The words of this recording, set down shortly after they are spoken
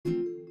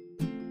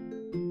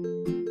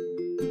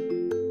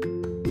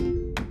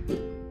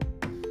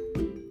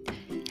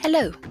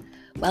Hello,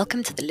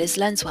 welcome to the Liz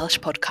Learns Welsh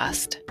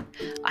podcast.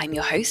 I'm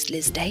your host,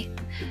 Liz Day,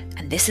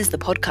 and this is the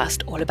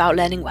podcast all about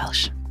learning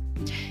Welsh.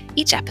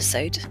 Each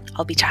episode,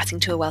 I'll be chatting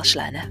to a Welsh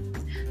learner,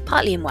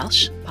 partly in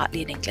Welsh,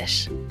 partly in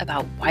English,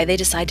 about why they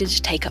decided to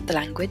take up the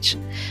language,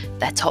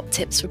 their top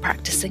tips for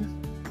practicing,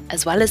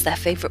 as well as their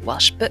favourite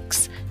Welsh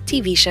books,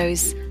 TV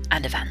shows,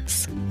 and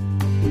events.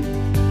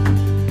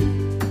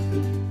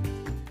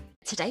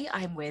 Today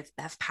I'm with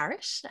Bev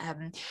Parish.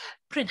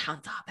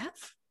 Prynhawn da,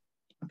 Bev.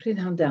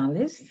 Prynhawn da,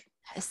 Liz.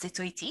 Sut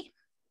wyt ti?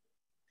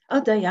 O,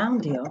 da iawn,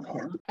 diolch.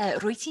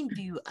 Rwy ti'n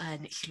byw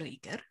yn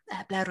Lloegr.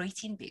 Ble rwy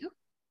ti'n byw?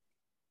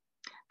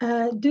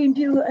 Dwi'n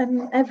byw yn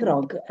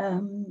Efrog,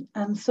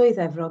 yn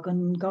Swydd Efrog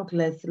yn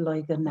gogledd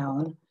Loegr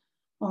nawr,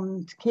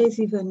 ond ces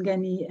I fy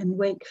ngeni yn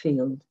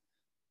Wakefield.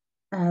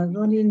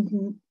 Ro'n i'n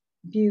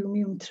byw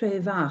mewn tre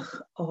fach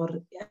o'r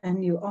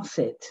enw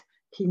Ossett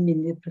cyn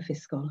mynd i'r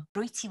prifysgol.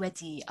 Rwy ti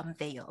wedi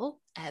ymddeol.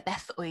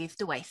 Beth oedd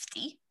dy waith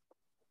di?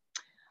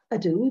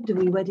 Ydw,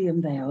 dwi wedi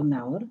ymddeol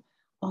nawr,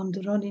 ond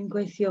ro'n i'n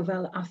gweithio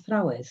fel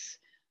athrawes.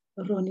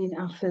 Ro'n i'n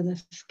arfer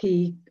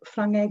ddysgu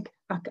Ffrangeg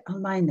ac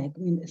Almaeneg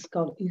mewn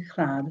ysgol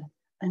uwchradd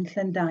yn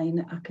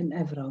Llundain ac yn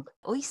Efrog.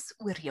 Oes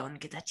wirion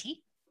gyda ti?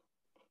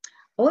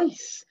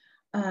 Oes,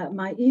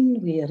 mae un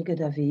wir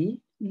gyda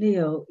fi,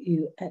 Leo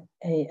yw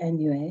ei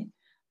enw e,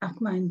 ac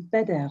mae'n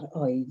 4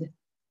 oed.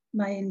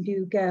 Mae'n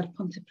byw ger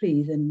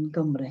Pontypridd yn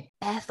Gymru.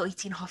 Beth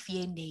wyt ti'n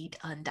hoffi ei wneud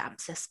yn dy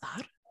amser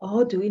sbar?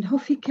 O, dwi'n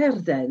hoffi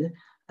cerdded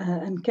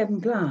yn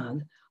cefn gwlad,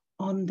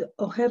 ond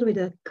oherwydd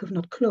y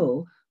cyfnod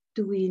clo,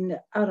 dwi'n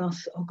aros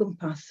o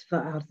gwmpas fy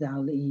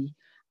ardal I,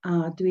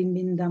 a dwi'n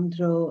mynd am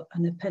dro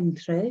yn y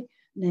pentre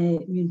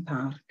neu mewn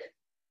parc.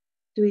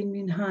 Dwi'n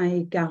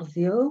mwynhau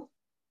garddio,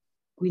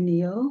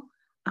 gwinio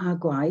a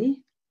gwau.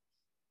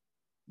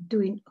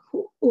 Dwi'n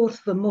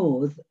wrth fy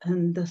modd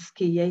yn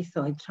dysgu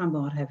ieithoedd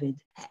tramor hefyd.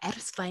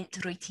 Ers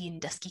faint rwy ti'n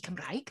dysgu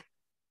Cymraeg?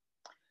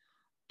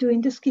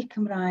 Dwi'n dysgu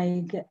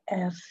Cymraeg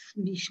ers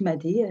mis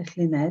Medi, y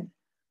llynedd,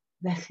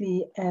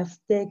 felly ers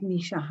 10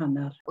 mis a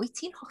hanner. Wyt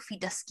ti'n hoffi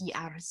dysgu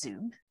ar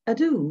Zoom?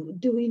 Ydw,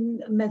 dwi'n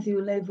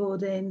meddwl ei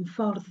fod e'n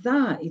ffordd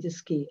dda I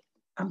dysgu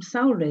am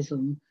sawl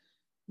reswm.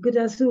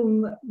 Gyda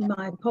Zoom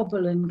mae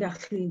pobl yn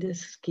gallu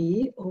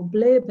dysgu o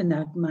ble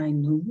bynnag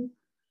maen nhw.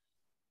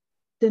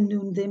 Dyn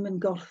nhw'n ddim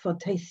yn gorfod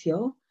teithio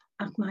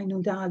ac maen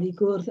nhw'n dal I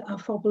gwrdd â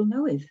phobl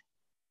newydd.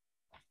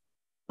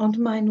 Ond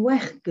mae'n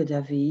well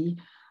gyda fi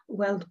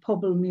weld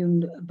pobl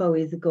mewn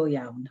bywyd go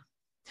iawn.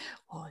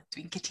 O,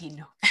 dwi'n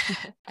cytuno.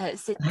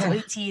 Sut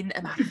wyt ti'n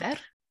ymarfer?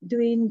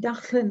 Dwi'n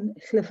darllen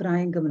llyfrau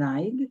yn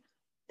Gymraeg.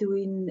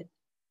 Dwi'n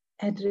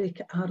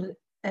edrych ar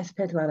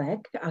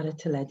S4C ar y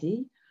teledu,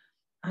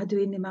 a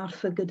dwi'n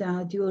ymarfer gyda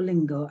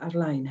Duolingo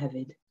ar-lein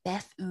hefyd.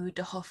 Beth yw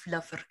dy hoff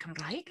lyfr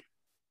Cymraeg?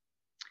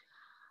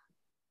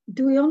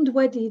 Dwi ond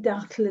wedi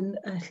darllen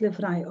y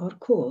llyfrau o'r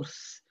cwrs,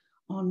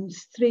 ond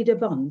Stryd y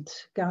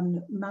Bont gan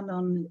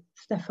Manon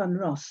Steffan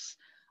Ross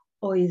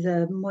oedd y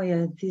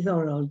mwyaf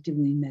ddiddorol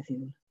dwi'n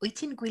meddwl. Wyt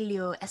ti'n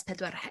gwylio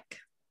S4C?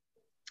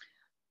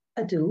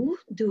 Ydw,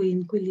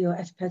 dwi'n gwylio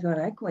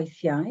S4C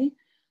weithiau.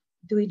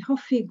 Dwi'n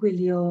hoffi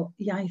gwylio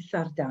iaith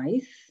ar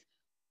daith,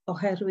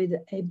 oherwydd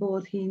ei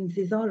bod hi'n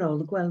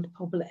ddiddorol gweld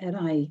pobl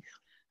eraill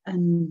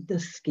yn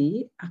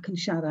dysgu ac yn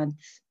siarad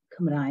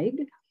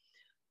Cymraeg.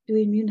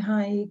 Dwi'n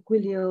mwynhau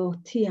gwylio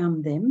Ti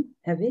Am Ddim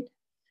hefyd,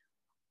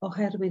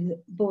 oherwydd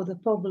bod y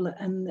pobl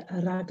yn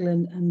y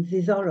raglen yn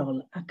ddiddorol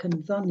ac yn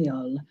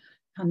ddoniol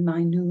pan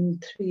maen nhw'n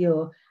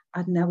trio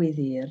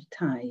adnewyddu'r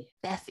tai.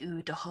 Beth yw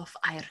dy hoff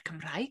air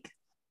Cymraeg?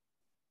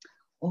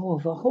 O,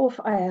 fy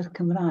hoff air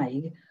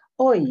Cymraeg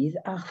oedd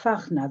a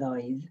farchnad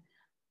oedd,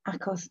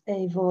 achos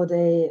ei fod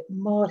e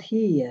mor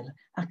hir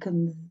ac yn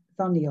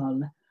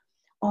ddoniol,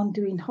 ond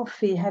dwi'n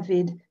hoffi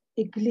hefyd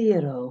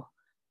egluro,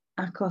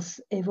 achos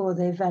ei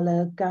fod e fel y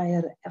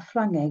gair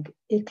Ffrangeg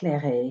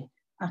éclairé,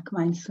 ac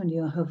mae'n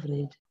swnio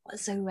hyfryd.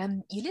 So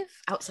you live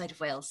outside of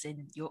Wales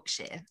in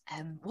Yorkshire.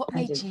 What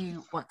made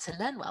you want to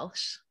learn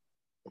Welsh?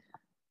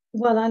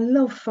 Well, I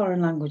love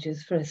foreign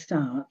languages for a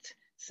start,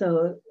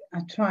 so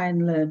I try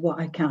and learn what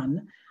I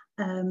can.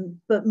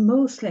 But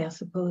mostly, I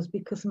suppose,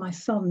 because my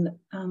son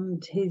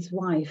and his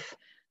wife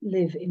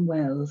live in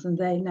Wales, and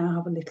they now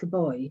have a little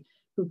boy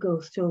who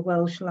goes to a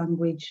Welsh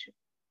language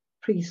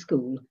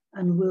preschool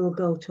and will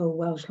go to a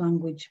Welsh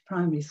language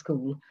primary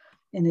school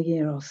in a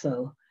year or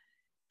so.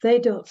 They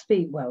don't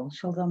speak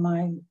Welsh, although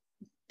my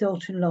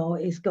daughter-in-law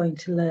is going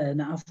to learn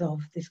as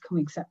of this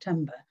coming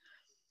September.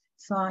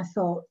 So I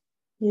thought,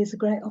 here's a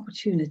great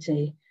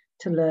opportunity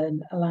to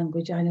learn a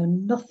language I know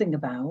nothing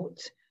about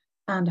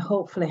and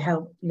hopefully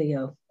help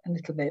Leo a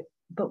little bit,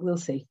 but we'll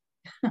see.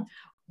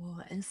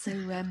 Oh, and so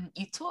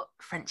you taught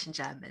French and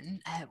German.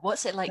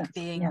 What's it like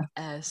being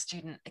a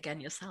student again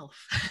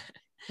yourself?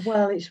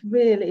 Well, it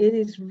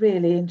is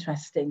really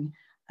interesting.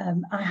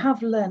 I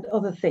have learned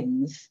other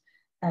things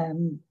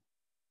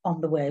on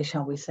the way,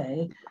 shall we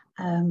say,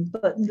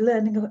 but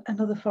learning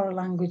another foreign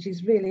language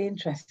is really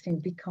interesting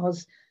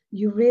because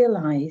you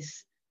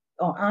realise,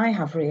 or I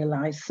have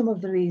realised, some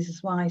of the reasons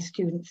why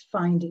students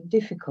find it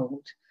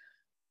difficult.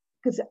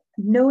 because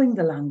knowing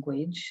the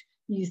language,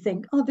 you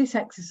think, oh, this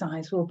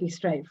exercise will be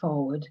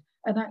straightforward.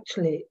 And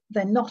actually,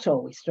 they're not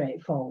always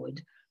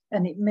straightforward.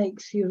 And it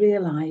makes you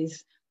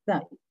realise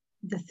that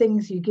the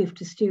things you give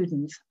to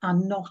students are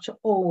not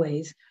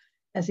always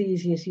as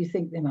easy as you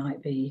think they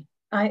might be.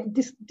 I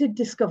did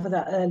discover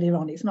that earlier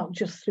on. It's not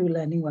just through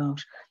learning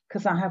Welsh,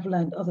 because I have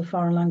learned other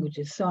foreign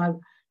languages.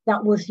 So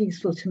that was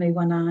useful to me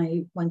when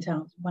I went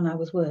out, when I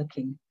was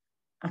working.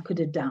 I could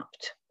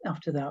adapt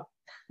after that.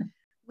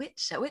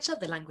 Which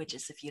other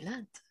languages have you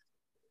learned?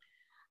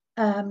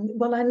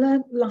 Well, I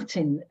learned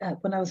Latin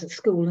when I was at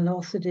school, and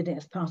also did it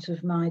as part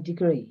of my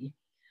degree.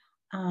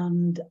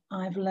 And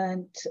I've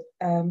learnt,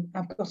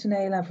 I've got an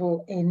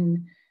A-level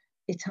in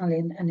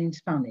Italian and in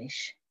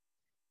Spanish.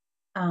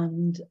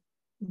 And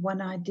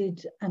when I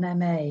did an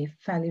MA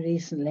fairly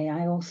recently,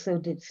 I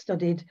also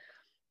studied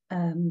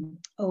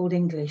Old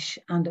English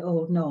and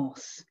Old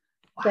Norse.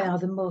 Wow. They are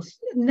the most,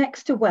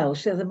 next to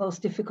Welsh, they're the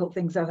most difficult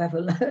things I've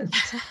ever learned.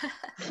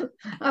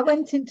 I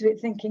went into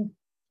it thinking,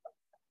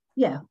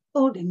 yeah,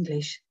 Old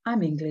English,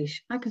 I'm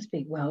English, I can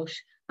speak Welsh,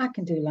 I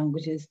can do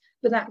languages,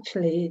 but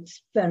actually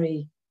it's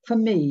very, for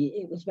me,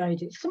 it was very,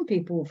 some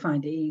people will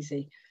find it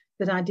easy,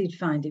 but I did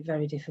find it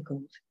very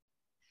difficult.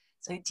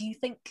 So do you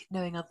think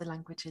knowing other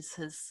languages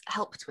has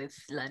helped with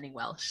learning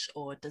Welsh,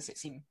 or does it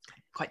seem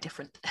quite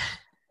different?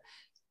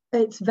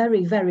 It's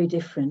very, very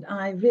different.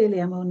 I really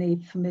am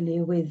only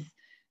familiar with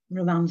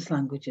Romance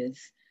languages,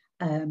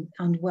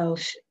 and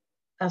Welsh,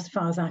 as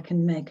far as I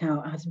can make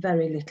out, has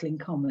very little in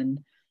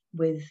common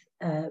with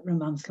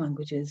Romance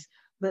languages.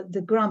 But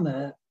the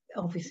grammar,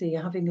 obviously,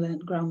 having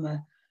learnt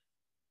grammar,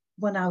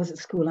 when I was at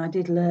school, I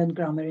did learn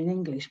grammar in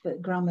English,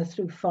 but grammar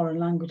through foreign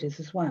languages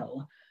as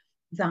well.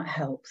 That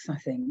helps, I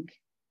think.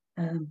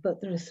 But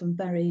there are some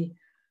very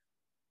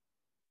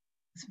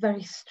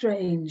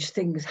strange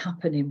things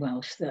happen in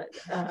Welsh that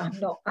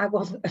I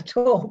wasn't at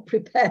all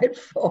prepared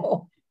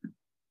for.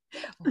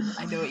 Well,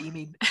 I know what you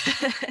mean.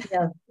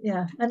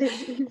 yeah. And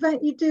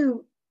you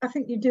do, I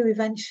think you do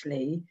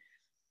eventually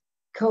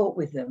cope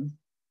with them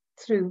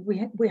through,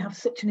 we have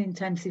such an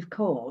intensive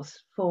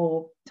course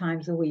 4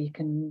 times a week,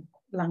 and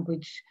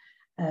language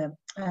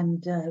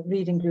and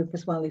reading group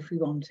as well if we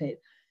want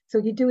it. So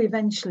you do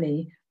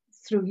eventually,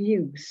 through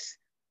use,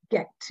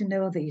 get to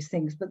know these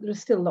things, but there are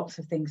still lots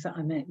of things that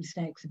I make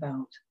mistakes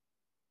about.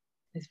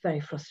 It's very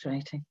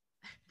frustrating.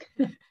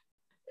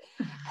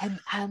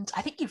 And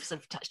I think you've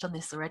sort of touched on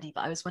this already,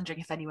 but I was wondering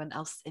if anyone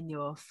else in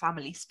your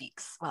family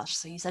speaks Welsh.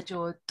 So you said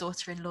your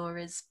daughter-in-law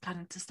is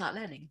planning to start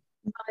learning.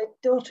 My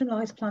daughter-in-law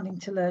is planning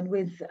to learn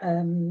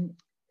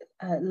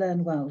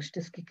learn Welsh,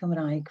 Dysgu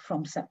Cymraeg,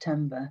 from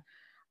September,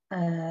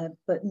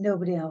 but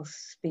nobody else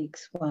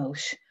speaks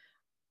Welsh.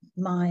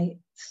 My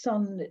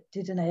son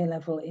did an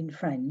A-level in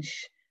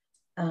French,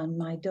 and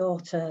my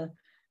daughter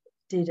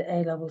did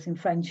A-levels in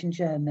French and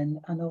German,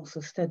 and also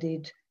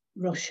studied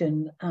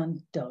Russian and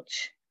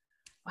Dutch.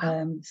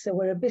 Wow. So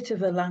we're a bit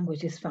of a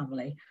languages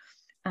family,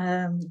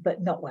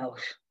 but not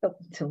Welsh up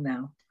until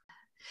now.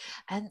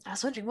 And I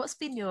was wondering, what's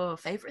been your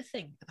favourite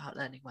thing about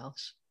learning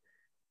Welsh?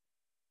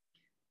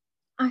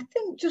 I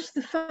think just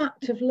the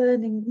fact of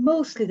learning,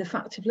 mostly the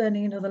fact of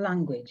learning another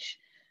language,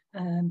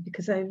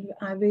 because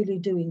I really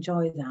do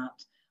enjoy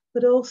that.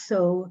 But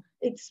also,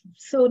 it's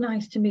so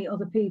nice to meet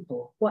other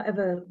people,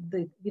 whatever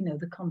the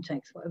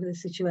context, whatever the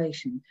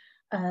situation.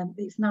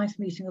 It's nice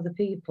meeting other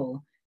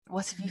people.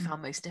 What have you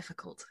found most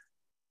difficult?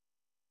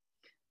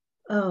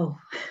 Oh,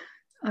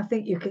 I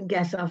think you can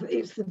guess.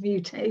 It's the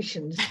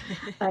mutations.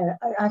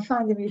 I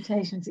find the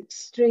mutations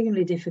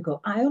extremely difficult.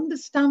 I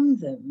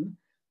understand them.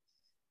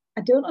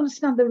 I don't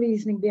understand the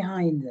reasoning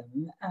behind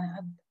them.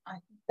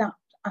 That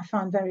I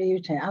find very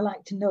irritating. I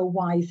like to know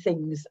why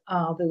things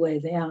are the way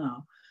they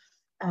are.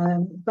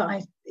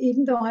 But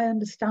even though I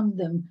understand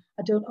them,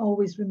 I don't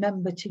always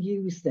remember to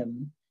use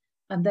them.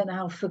 And then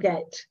I'll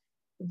forget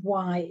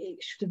why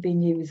it should have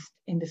been used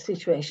in the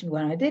situation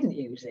where I didn't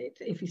use it,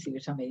 if you see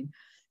what I mean.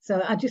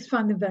 So I just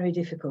find them very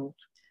difficult,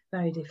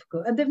 very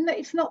difficult. And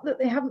it's not that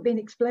they haven't been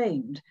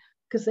explained,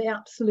 because they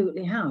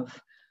absolutely have.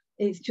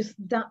 It's just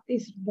that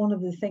is one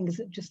of the things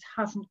that just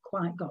hasn't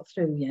quite got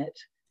through yet.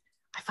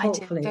 I find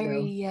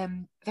Hopefully, it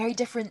very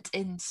different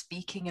in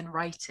speaking and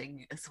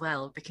writing as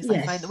well, because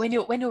yes. I find that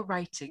when you're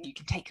writing, you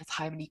can take your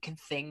time and you can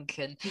think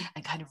and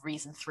kind of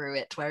reason through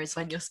it. Whereas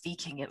when you're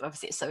speaking,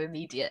 obviously it's so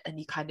immediate and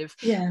you kind of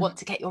want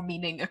to get your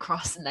meaning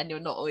across, and then you're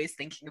not always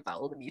thinking about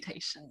all the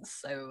mutations.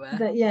 So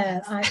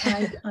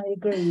I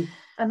agree.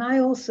 And I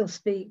also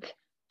speak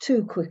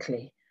too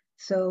quickly.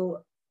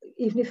 So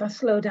even if I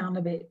slow down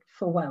a bit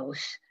for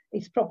Welsh,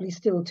 it's probably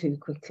still too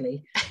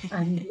quickly,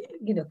 and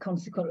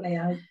consequently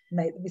I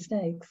make the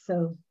mistakes.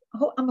 So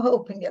I'm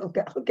hoping I'll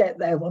get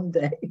there one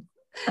day.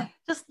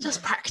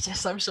 just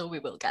practice. I'm sure we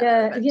will get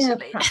there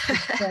eventually.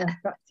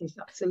 Practice,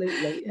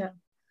 absolutely. Yeah.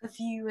 Have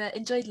you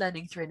enjoyed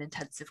learning through an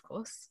intensive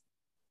course?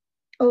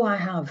 Oh, I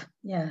have.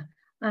 Yeah,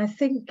 I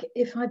think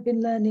if I'd been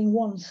learning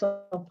once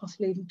or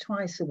possibly even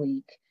twice a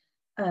week,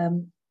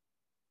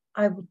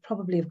 I would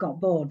probably have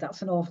got bored.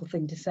 That's an awful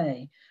thing to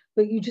say.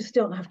 but you just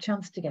don't have a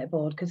chance to get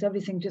bored because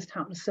everything just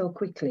happens so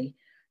quickly.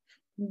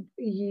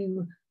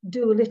 You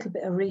do a little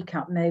bit of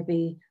recap,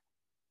 maybe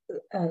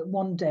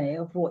one day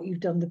of what you've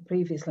done the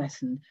previous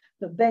lesson,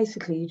 but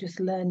basically you're just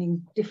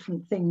learning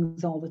different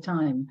things all the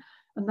time.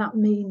 And that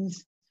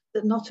means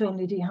that not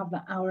only do you have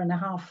that hour and a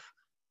half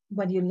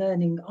when you're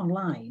learning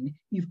online,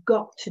 you've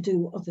got to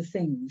do other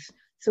things.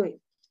 So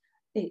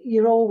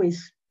you're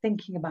always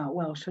thinking about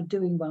Welsh or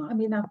doing well. I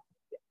mean, I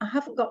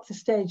haven't got to the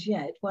stage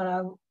yet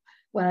where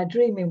I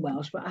dream in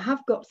Welsh, but I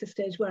have got to the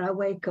stage where I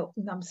wake up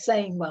and I'm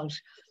saying Welsh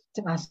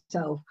to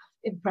myself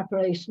in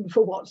preparation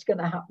for what's going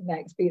to happen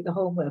next, be it the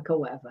homework or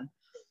whatever.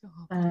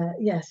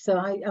 So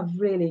I've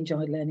really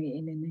enjoyed learning it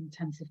in an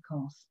intensive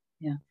course.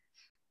 Yeah.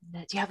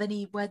 Do you have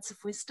any words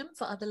of wisdom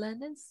for other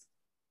learners?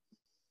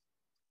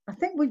 I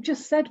think we've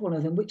just said one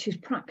of them, which is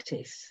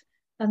practice.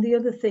 And the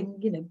other thing,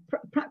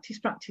 practice,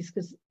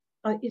 because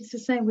it's the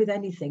same with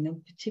anything,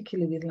 and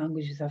particularly with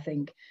languages, I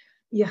think.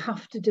 You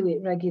have to do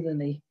it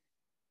regularly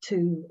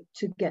to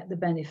get the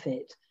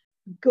benefit.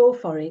 Go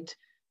for it,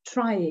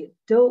 try it,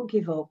 don't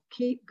give up,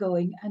 keep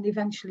going, and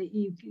eventually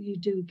you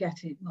do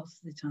get it most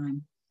of the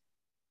time.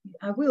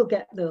 I will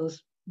get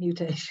those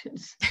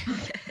mutations.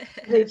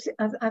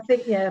 I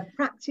think,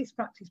 practice,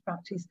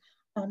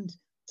 and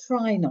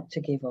try not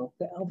to give up.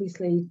 But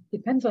obviously,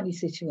 depends on your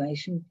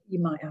situation. You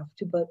might have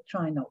to, but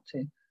try not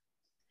to.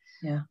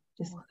 Yeah,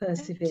 just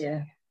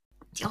persevere.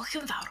 Diolch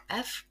yn fawr,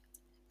 Bev.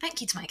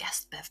 Thank you to my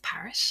guest, Bev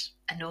Parish,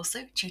 and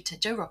also tutor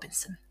Jo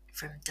Robinson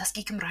from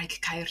Dysgu Cymraeg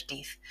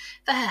Caerdydd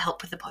for her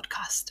help with the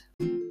podcast.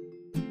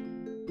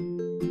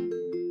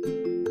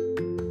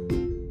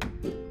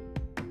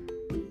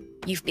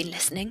 You've been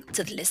listening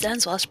to the Liz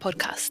Learns Welsh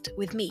podcast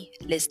with me,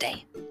 Liz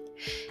Day.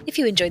 If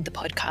you enjoyed the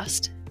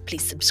podcast,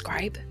 please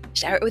subscribe,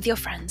 share it with your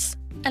friends,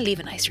 and leave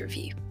a nice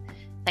review.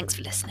 Thanks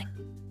for listening.